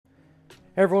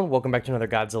Hey everyone, welcome back to another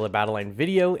Godzilla Battleline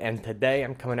video, and today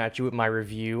I'm coming at you with my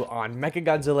review on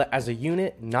MECHAGODZILLA as a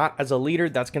unit, not as a leader.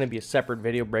 That's going to be a separate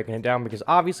video breaking it down because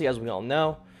obviously, as we all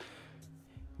know,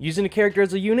 using a character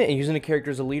as a unit and using a character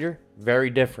as a leader, very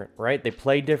different, right? They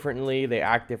play differently, they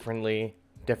act differently,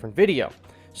 different video.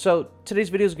 So today's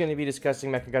video is going to be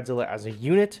discussing MECHAGODZILLA as a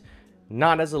unit,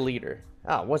 not as a leader.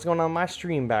 What's going on in my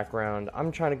stream background?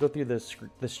 I'm trying to go through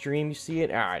the stream, you see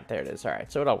it? Alright, there it is.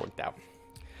 Alright, so it all worked out.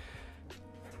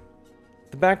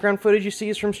 The background footage you see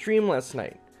is from stream last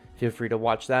night. Feel free to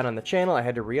watch that on the channel. I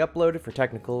had to re-upload it for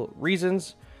technical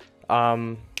reasons.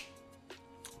 But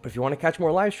if you want to catch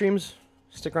more live streams,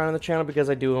 stick around on the channel because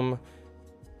I do them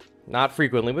not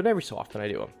frequently, but every so often I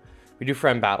do them. We do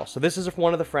friend battles. So this is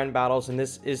one of the friend battles, and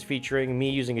this is featuring me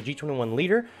using a G21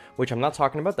 leader, which I'm not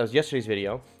talking about. That was yesterday's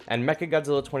video. And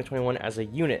MECHAGODZILLA 2021 as a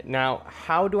unit. Now,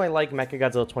 how do I like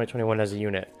MECHAGODZILLA 2021 as a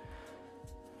unit?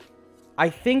 I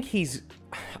think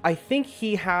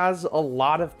he has a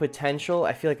lot of potential.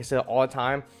 I feel like I say it all the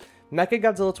time.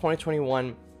 MECHAGODZILLA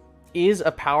 2021 is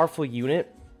a powerful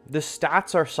unit. The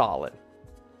stats are solid.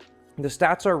 The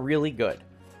stats are really good.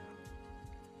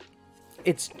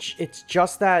 It's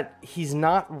just that he's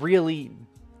not really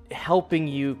helping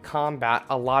you combat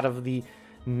a lot of the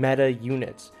meta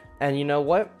units. And you know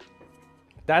what?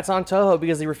 That's on Toho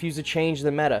because they refuse to change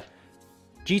the meta.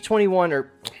 G21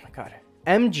 or oh my god,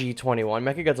 MG21,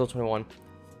 MECHAGODZILLA 21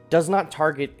 does not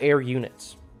target air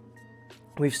units.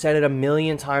 We've said it a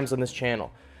million times on this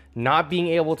channel. Not being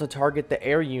able to target the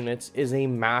air units is a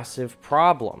massive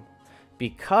problem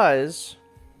because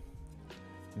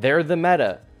they're the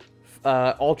meta.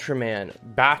 Ultraman,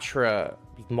 Batra,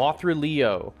 Mothra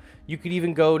Leo. You could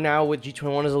even go now with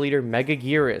G21 as a leader,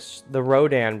 Megaguirus, the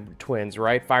Rodan twins,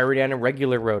 right? Fire Rodan and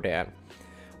regular Rodan.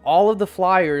 All of the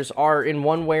flyers are in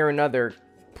one way or another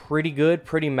pretty good,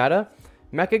 pretty meta.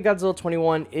 MECHAGODZILLA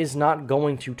 21 is not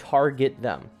going to target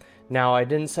them. Now, I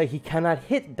didn't say he cannot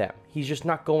hit them. He's just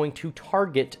not going to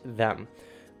target them.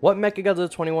 What MECHAGODZILLA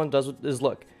 21 does is,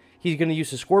 look, he's going to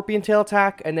use his Scorpion Tail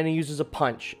attack, and then he uses a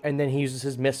punch, and then he uses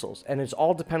his missiles. And it's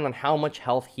all dependent on how much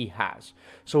health he has.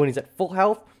 So when he's at full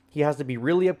health, he has to be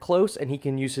really up close, and he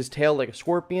can use his tail like a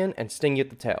scorpion and sting you at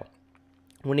the tail.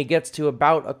 When he gets to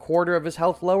about a quarter of his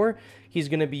health lower, he's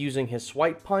going to be using his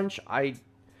Swipe Punch. I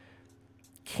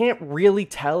can't really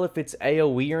tell if it's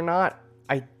AoE or not.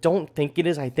 I don't think it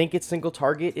is. I think it's single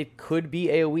target. It could be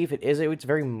AoE. If it is AoE, it's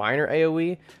very minor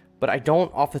AoE, but I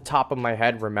don't off the top of my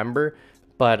head remember.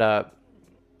 But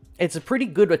it's a pretty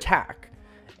good attack.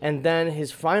 And then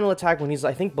his final attack when he's,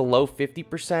 I think, below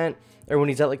 50%, or when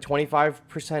he's at like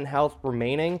 25% health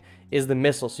remaining, is the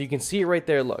missile. So you can see it right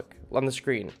there, look, on the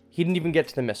screen. He didn't even get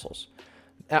to the missiles.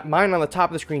 Mine on the top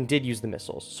of the screen did use the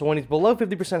missiles. So when he's below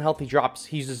 50% health,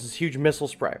 he uses this huge missile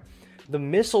spray. The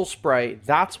missile spray,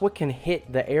 that's what can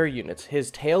hit the air units.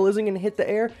 His tail isn't going to hit the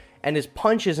air, and his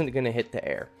punch isn't going to hit the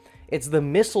air. It's the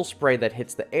missile spray that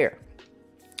hits the air.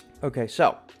 Okay,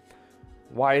 so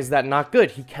why is that not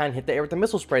good? He can hit the air with the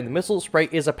missile spray. The missile spray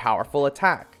is a powerful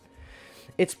attack.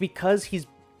 It's because he's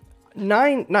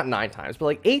not 9 times, but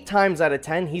like 8 times out of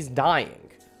 10, he's dying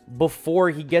before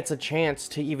he gets a chance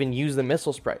to even use the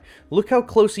missile spray. Look how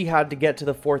close he had to get to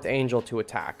the 4th angel to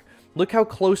attack. Look how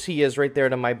close he is right there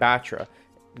to my Batra.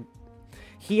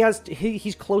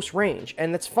 He's close range,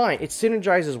 and that's fine. It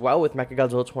synergizes well with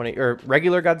MECHAGODZILLA 20 or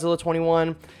regular Godzilla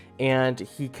 21, and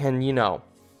he can, you know,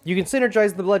 you can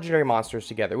synergize the legendary monsters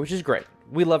together, which is great.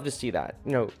 We love to see that.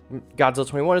 You know, Godzilla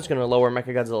 21 is going to lower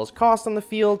MECHAGODZILLA's cost on the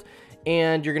field,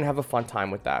 and you're going to have a fun time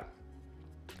with that.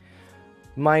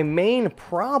 My main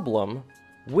problem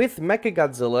with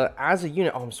MECHAGODZILLA as a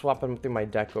unit... Oh, I'm swapping through my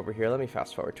deck over here. Let me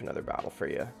fast forward to another battle for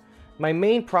you. My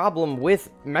main problem with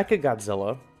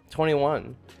MECHAGODZILLA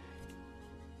 21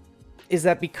 is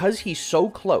that because he's so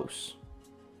close,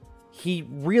 he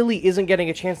really isn't getting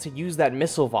a chance to use that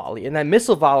missile volley. And that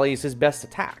missile volley is his best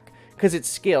attack because it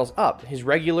scales up. His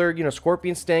regular, you know,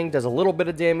 Scorpion Sting does a little bit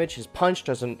of damage. His punch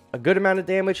does a good amount of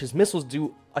damage. His missiles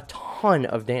do a ton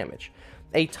of damage.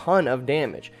 A ton of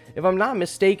damage. If I'm not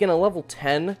mistaken, a level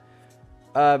 10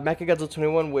 MECHAGODZILLA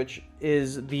 21, which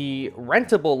is the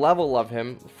rentable level of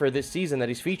him for this season that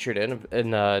he's featured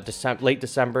in late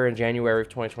December and January of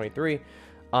 2023,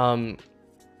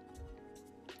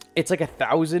 it's like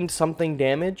 1,000 something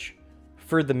damage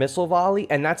for the missile volley,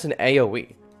 and that's an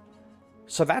AoE.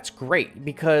 So that's great,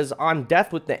 because on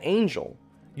death with the angel,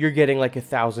 you're getting like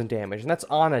 1,000 damage, and that's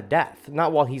on a death,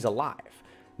 not while he's alive.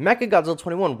 MECHAGODZILLA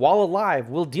 21, while alive,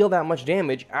 will deal that much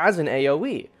damage as an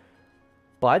AoE.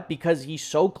 But because he's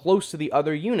so close to the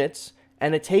other units,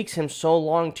 and it takes him so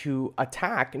long to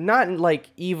attack, not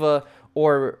like Eva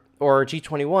or or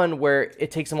G21 where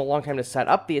it takes him a long time to set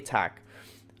up the attack.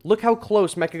 Look how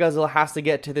close MECHAGODZILLA has to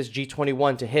get to this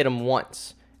G21 to hit him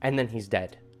once, and then he's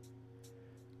dead.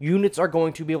 Units are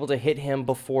going to be able to hit him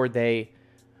before they...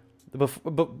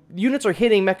 units are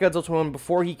hitting MECHAGODZILLA 21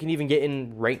 before he can even get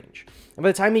in range. And by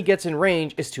the time he gets in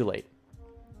range, it's too late.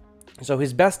 So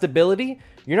his best ability,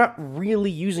 you're not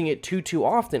really using it too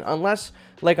often, unless,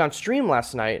 like on stream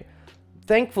last night,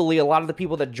 thankfully, a lot of the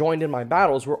people that joined in my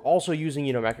battles were also using,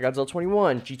 you know, MECHAGODZILLA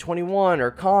 21, G21, or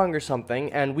Kong or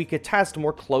something, and we could test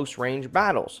more close-range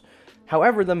battles.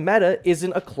 However, the meta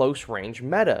isn't a close-range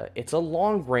meta. It's a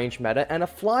long-range meta and a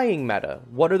flying meta.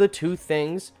 What are the two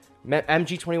things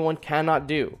MG21 cannot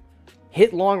do?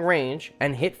 Hit long range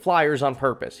and hit flyers on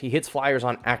purpose. He hits flyers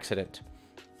on accident.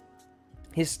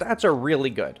 His stats are really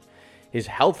good. His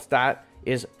health stat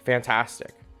is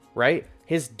fantastic, right?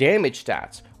 His damage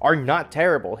stats are not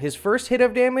terrible. His first hit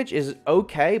of damage is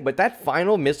okay, but that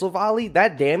final missile volley,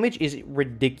 that damage is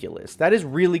ridiculous. That is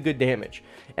really good damage.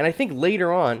 And I think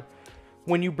later on,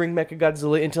 when you bring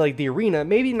MECHAGODZILLA into like the arena,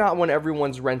 maybe not when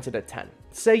everyone's rented at 10.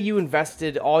 Say you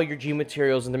invested all your G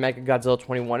materials into MECHAGODZILLA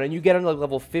 21 and you get him to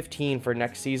level 15 for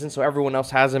next season, so everyone else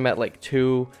has him at like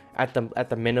 2 at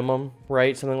the minimum,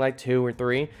 right? Something like 2 or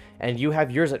 3, and you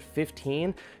have yours at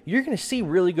 15, you're going to see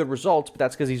really good results, but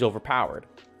that's because he's overpowered.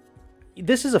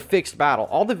 This is a fixed battle.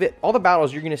 All the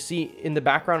battles you're going to see in the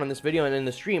background on this video and in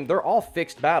the stream, they're all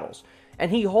fixed battles. And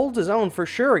he holds his own for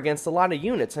sure against a lot of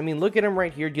units. I mean, look at him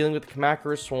right here dealing with the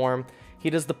Kamakura Swarm.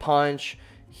 He does the punch.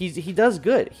 He does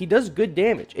good. He does good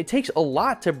damage. It takes a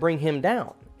lot to bring him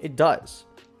down. It does.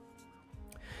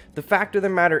 The fact of the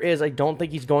matter is, I don't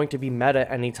think he's going to be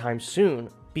meta anytime soon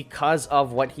because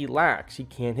of what he lacks. He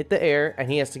can't hit the air,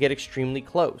 and he has to get extremely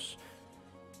close.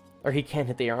 Or he can't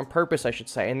hit the air on purpose, I should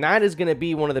say. And that is going to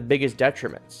be one of the biggest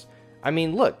detriments. I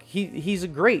mean, look, he's a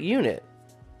great unit.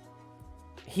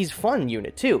 He's fun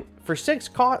unit too. For 6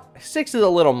 is a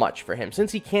little much for him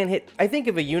since he can't hit. I think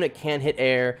if a unit can't hit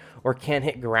air or can't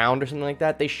hit ground or something like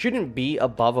that, they shouldn't be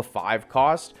above a 5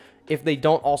 cost if they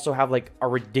don't also have like a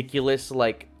ridiculous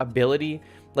like ability.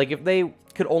 Like if they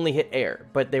could only hit air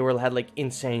but they had like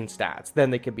insane stats, then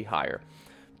they could be higher.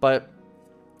 But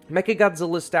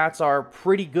MECHAGODZILLA's stats are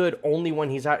pretty good only when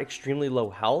he's at extremely low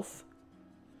health.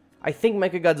 I think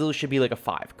MECHAGODZILLA should be like a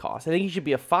 5 cost. I think he should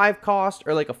be a 5 cost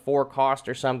or like a 4 cost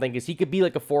or something, because he could be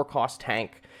like a 4 cost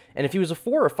tank. And if he was a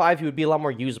 4 or 5, he would be a lot more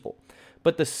usable.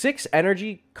 But the 6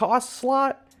 energy cost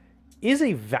slot is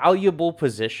a valuable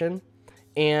position,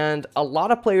 and a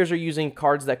lot of players are using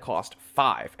cards that cost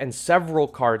 5 and several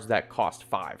cards that cost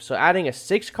 5. So adding a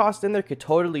 6 cost in there could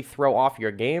totally throw off your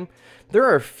game. There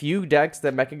are a few decks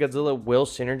that MECHAGODZILLA will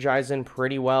synergize in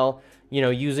pretty well. You know,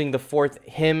 using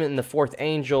him and the 4th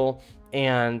Angel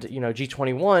and, you know,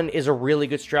 G21 is a really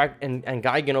good strat, and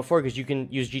Gaigan 04, because you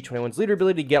can use G21's leader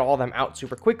ability to get all of them out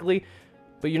super quickly,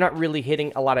 but you're not really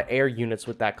hitting a lot of air units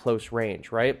with that close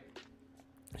range, right?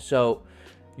 So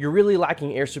you're really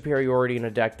lacking air superiority in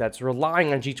a deck that's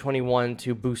relying on G21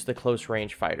 to boost the close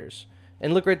range fighters.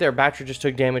 And look right there, Batra just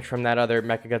took damage from that other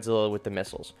MECHAGODZILLA with the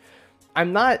missiles.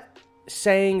 I'm not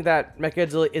saying that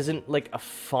MECHAGODZILLA isn't like a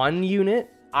fun unit.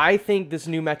 I think this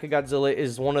new MECHAGODZILLA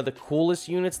is one of the coolest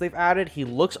units they've added. He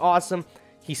looks awesome.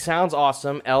 He sounds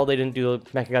awesome. They didn't do a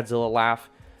MECHAGODZILLA laugh.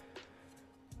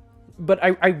 But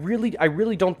I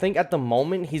really don't think at the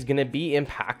moment he's going to be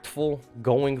impactful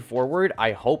going forward.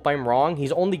 I hope I'm wrong.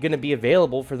 He's only going to be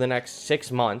available for the next 6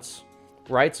 months,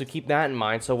 right? So keep that in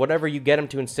mind. So whatever you get him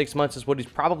to in 6 months is what he's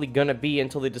probably going to be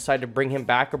until they decide to bring him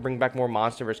back or bring back more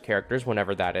Monsterverse characters,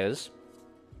 whenever that is.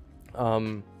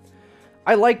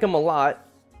 I like him a lot.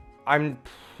 I'm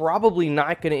probably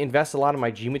not going to invest a lot of my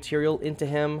G material into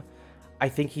him. I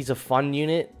think he's a fun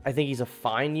unit. I think he's a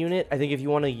fine unit. I think if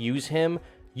you want to use him,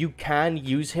 you can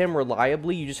use him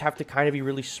reliably. You just have to kind of be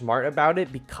really smart about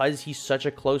it, because he's such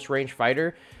a close range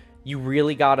fighter. You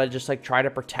really got to just like try to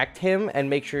protect him and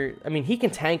make sure, I mean, he can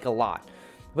tank a lot,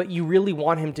 but you really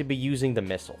want him to be using the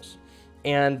missiles.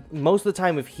 And most of the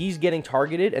time, if he's getting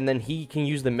targeted and then he can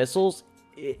use the missiles,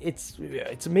 it's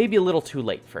maybe a little too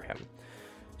late for him.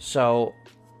 So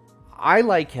I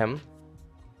like him.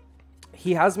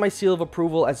 He has my seal of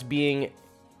approval as being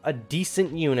a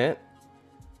decent unit.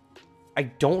 I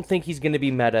don't think he's going to be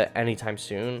meta anytime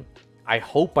soon. I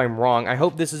hope I'm wrong. I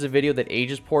hope this is a video that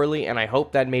ages poorly, and I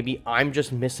hope that maybe I'm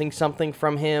just missing something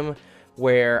from him,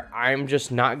 where I'm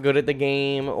just not good at the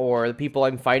game, or the people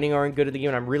I'm fighting aren't good at the game,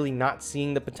 and I'm really not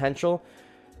seeing the potential.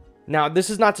 Now,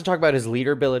 this is not to talk about his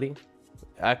leader ability,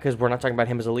 because we're not talking about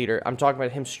him as a leader. I'm talking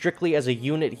about him strictly as a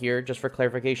unit here, just for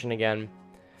clarification again.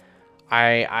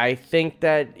 I think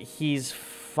that he's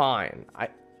fine.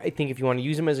 I think if you want to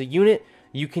use him as a unit,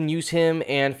 you can use him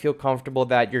and feel comfortable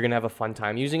that you're going to have a fun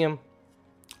time using him.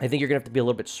 I think you're going to have to be a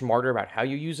little bit smarter about how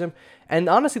you use him. And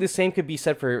honestly, the same could be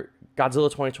said for Godzilla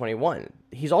 2021.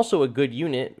 He's also a good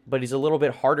unit, but he's a little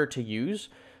bit harder to use.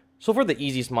 So for the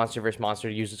easiest monster versus monster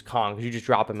to use is Kong, because you just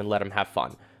drop him and let him have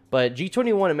fun. But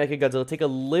G21 and MECHAGODZILLA take a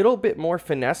little bit more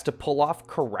finesse to pull off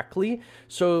correctly.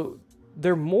 So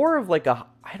they're more of like a,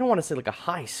 I don't want to say like a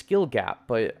high skill gap,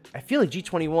 but I feel like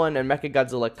G21 and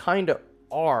MECHAGODZILLA kind of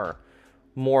are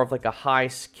more of like a high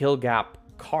skill gap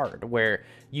card, where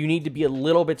you need to be a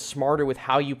little bit smarter with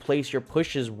how you place your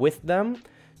pushes with them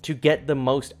to get the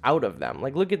most out of them.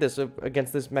 Like, look at this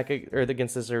against this Mecha, or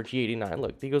against this G89.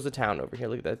 Look, he goes to town over here.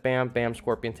 Look at that. Bam, bam,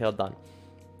 Scorpion Tail done.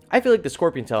 I feel like the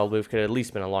Scorpion Tail move could have at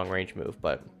least been a long-range move,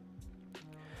 but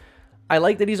I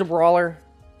like that he's a brawler.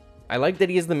 I like that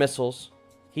he has the missiles.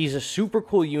 He's a super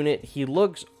cool unit. He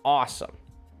looks awesome,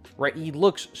 right? He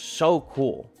looks so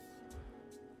cool.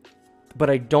 But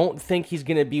I don't think he's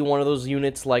going to be one of those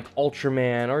units like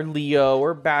Ultraman or Leo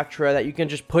or Batra that you can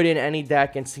just put in any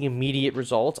deck and see immediate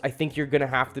results. I think you're going to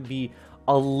have to be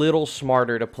a little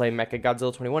smarter to play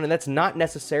MECHAGODZILLA 21, and that's not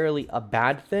necessarily a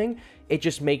bad thing. It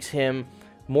just makes him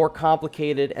more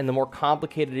complicated, and the more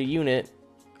complicated a unit,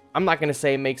 I'm not going to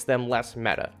say it makes them less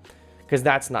meta, because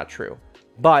that's not true.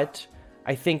 But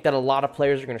I think that a lot of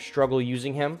players are going to struggle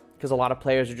using him, because a lot of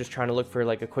players are just trying to look for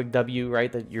like a quick W,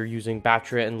 right? That you're using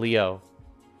Batra and Leo.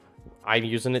 I'm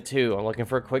using it too. I'm looking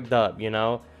for a quick dub, you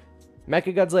know?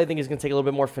 MECHAGODZILLA, I think, is going to take a little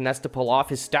bit more finesse to pull off.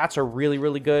 His stats are really,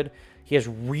 really good. He has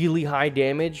really high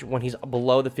damage when he's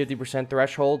below the 50%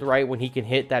 threshold, right? When he can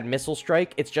hit that missile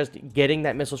strike. It's just getting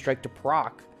that missile strike to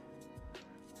proc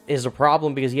is a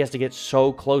problem, because he has to get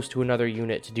so close to another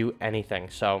unit to do anything.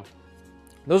 So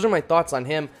those are my thoughts on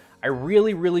him. I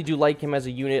really, really do like him as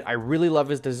a unit. I really love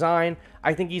his design.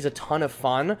 I think he's a ton of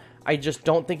fun. I just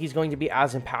don't think he's going to be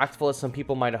as impactful as some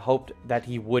people might have hoped that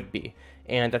he would be.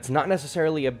 And that's not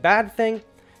necessarily a bad thing.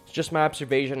 It's just my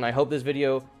observation. I hope this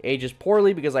video ages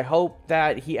poorly, because I hope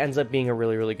that he ends up being a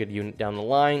really, really good unit down the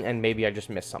line, and maybe I just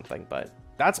missed something. But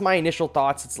that's my initial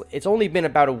thoughts. It's only been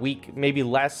about a week, maybe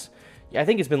less. I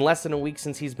think it's been less than a week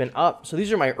since he's been up. So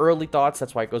these are my early thoughts.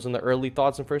 That's why it goes in the early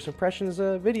thoughts and first impressions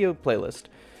video playlist.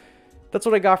 That's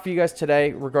what I got for you guys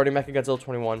today regarding MECHAGODZILLA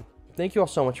 21. Thank you all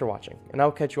so much for watching, and I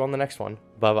will catch you on the next one.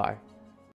 Bye-bye.